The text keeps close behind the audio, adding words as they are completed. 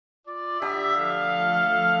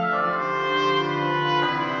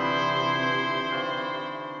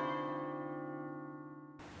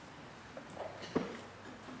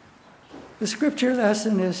The scripture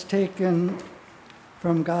lesson is taken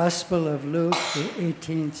from Gospel of Luke, the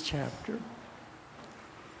 18th chapter.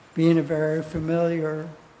 Being a very familiar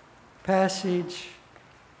passage,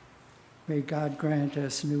 may God grant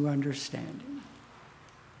us new understanding.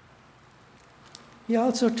 He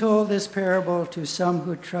also told this parable to some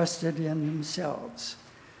who trusted in themselves,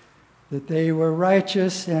 that they were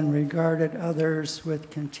righteous and regarded others with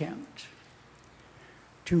contempt.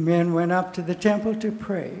 2 men went up to the temple to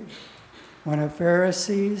pray, one a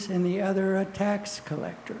Pharisee and the other a tax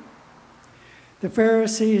collector. The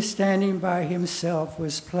Pharisee, standing by himself,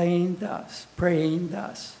 was praying thus,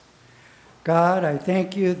 God, I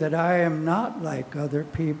thank you that I am not like other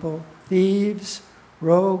people, thieves,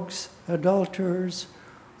 rogues, adulterers,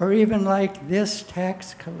 or even like this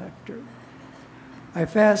tax collector. I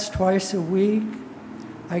fast twice a week.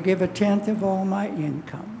 I give 1/10 of all my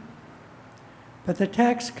income. But the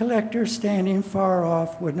tax collector, standing far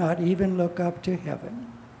off, would not even look up to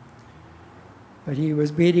heaven. But he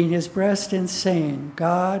was beating his breast and saying,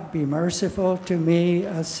 God, be merciful to me,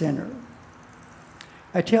 a sinner.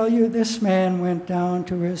 I tell you, this man went down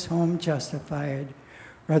to his home justified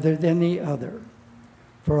rather than the other.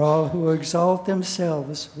 For all who exalt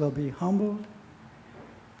themselves will be humbled,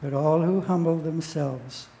 but all who humble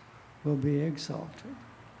themselves will be exalted.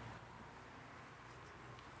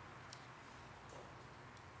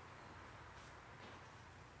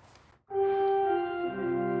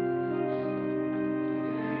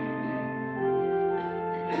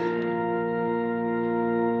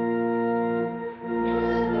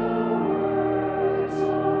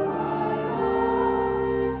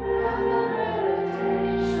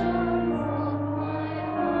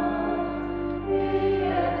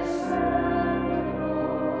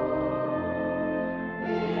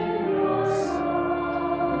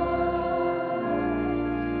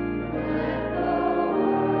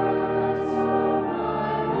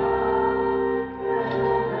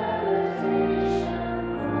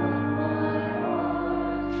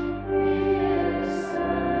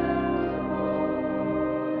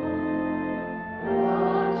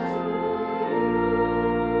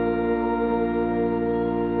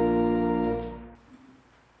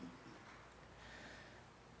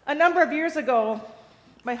 A number of years ago,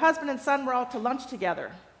 my husband and son were out to lunch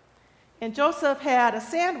together, and Joseph had a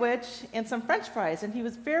sandwich and some French fries, and he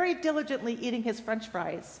was very diligently eating his French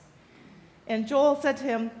fries. And Joel said to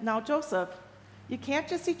him, now, Joseph, you can't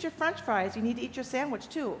just eat your French fries, you need to eat your sandwich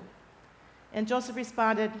too. And Joseph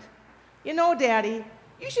responded, you know, Daddy,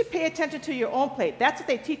 you should pay attention to your own plate. That's what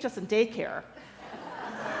they teach us in daycare.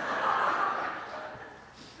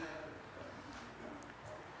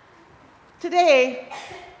 Today,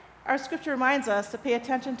 our scripture reminds us to pay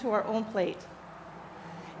attention to our own plate.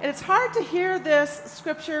 And it's hard to hear this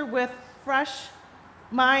scripture with fresh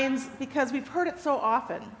minds because we've heard it so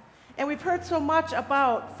often. And we've heard so much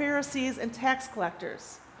about Pharisees and tax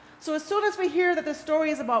collectors. So as soon as we hear that the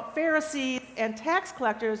story is about Pharisees and tax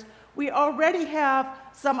collectors, we already have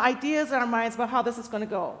some ideas in our minds about how this is going to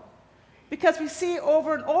go. Because we see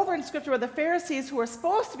over and over in scripture where the Pharisees, who are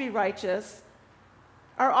supposed to be righteous,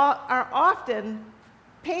 are often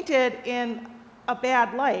painted in a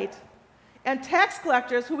bad light, and tax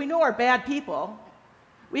collectors, who we know are bad people,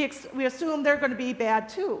 we assume they're going to be bad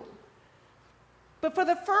too. But for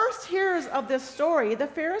the first hearers of this story, the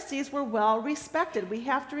Pharisees were well respected. We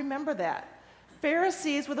have to remember that.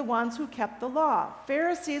 Pharisees were the ones who kept the law.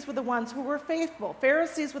 Pharisees were the ones who were faithful.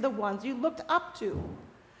 Pharisees were the ones you looked up to.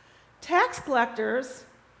 Tax collectors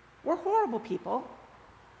were horrible people.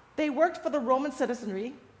 They worked for the Roman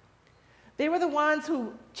citizenry. They were the ones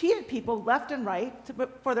who cheated people left and right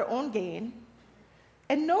for their own gain,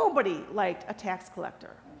 and nobody liked a tax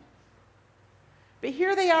collector. But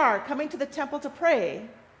here they are coming to the temple to pray,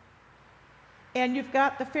 and you've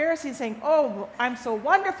got the Pharisees saying, oh, I'm so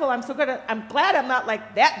wonderful, I'm so good, I'm glad I'm not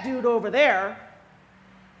like that dude over there.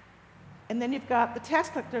 And then you've got the tax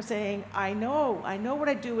collector saying, I know what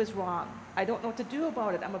I do is wrong. I don't know what to do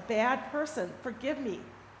about it. I'm a bad person, forgive me,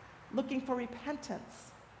 looking for repentance.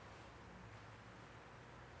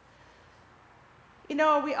 You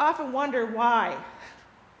know, we often wonder why.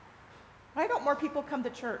 Why don't more people come to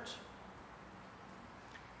church?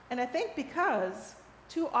 And I think because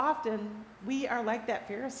too often we are like that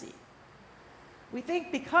Pharisee. We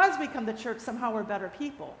think because we come to church, somehow we're better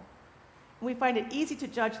people. And we find it easy to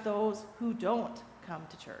judge those who don't come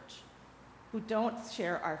to church, who don't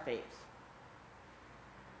share our faith.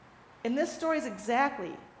 And this story is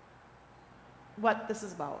exactly what this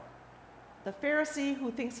is about. The Pharisee who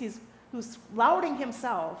thinks who's lauding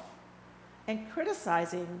himself and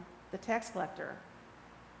criticizing the tax collector.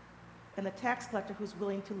 and the tax collector who's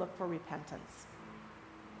willing to look for repentance.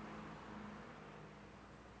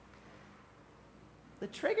 The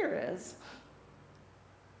trigger is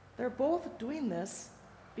they're both doing this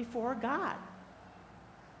before God.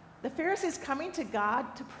 The Pharisees coming to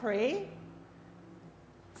God to pray,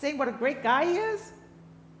 saying what a great guy he is,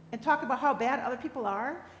 and talk about how bad other people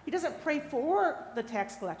are. He doesn't pray for the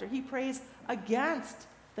tax collector. He prays against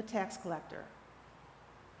the tax collector.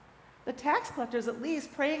 The tax collector is at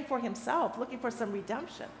least praying for himself, looking for some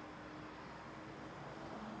redemption.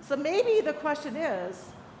 So maybe the question is,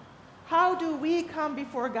 how do we come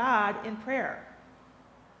before God in prayer?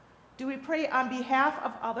 Do we pray on behalf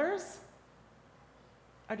of others?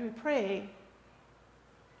 Or do we pray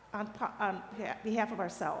on behalf of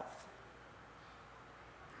ourselves?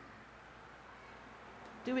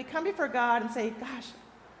 Do we come before God and say, gosh,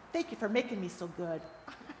 thank you for making me so good.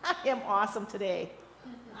 I am awesome today.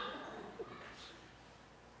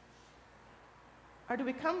 Or do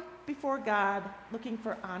we come before God looking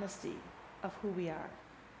for honesty of who we are?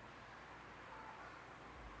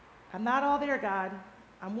 I'm not all there, God.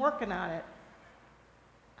 I'm working on it.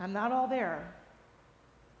 I'm not all there.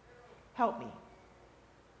 Help me.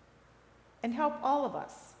 And help all of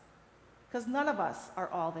us, because none of us are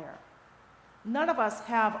all there. None of us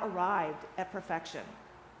have arrived at perfection.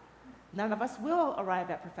 None of us will arrive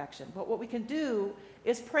at perfection. But what we can do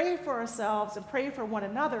is pray for ourselves and pray for one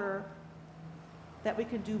another that we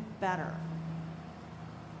can do better.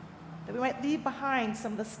 That we might leave behind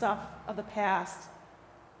some of the stuff of the past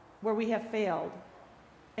where we have failed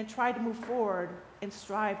and try to move forward and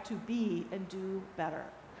strive to be and do better.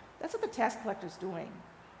 That's what the tax collector is doing.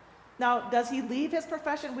 Now, does he leave his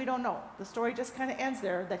profession? We don't know. The story just kind of ends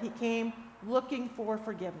there, that he came looking for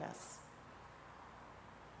forgiveness.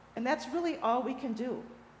 And that's really all we can do.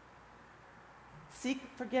 Seek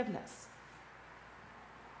forgiveness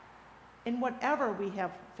in whatever we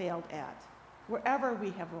have failed at, wherever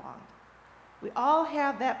we have wronged. We all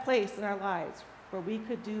have that place in our lives where we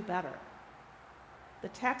could do better. The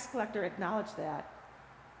tax collector acknowledged that.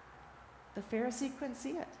 The Pharisee couldn't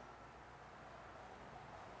see it.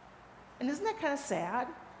 And isn't that kind of sad?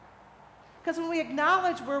 Because when we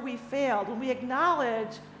acknowledge where we failed, when we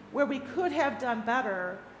acknowledge where we could have done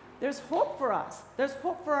better, there's hope for us. There's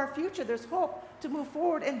hope for our future. There's hope to move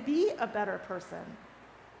forward and be a better person.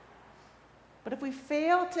 But if we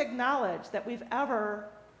fail to acknowledge that we've ever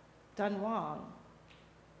done wrong,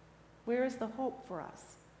 where is the hope for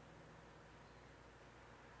us?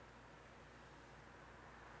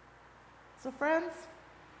 So friends,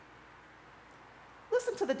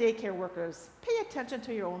 listen to the daycare workers. Pay attention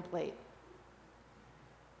to your own plate.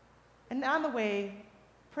 And on the way,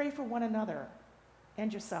 pray for one another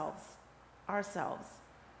and yourselves, ourselves.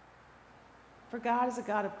 For God is a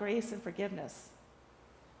God of grace and forgiveness,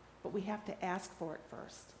 but we have to ask for it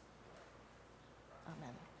first.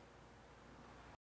 Amen.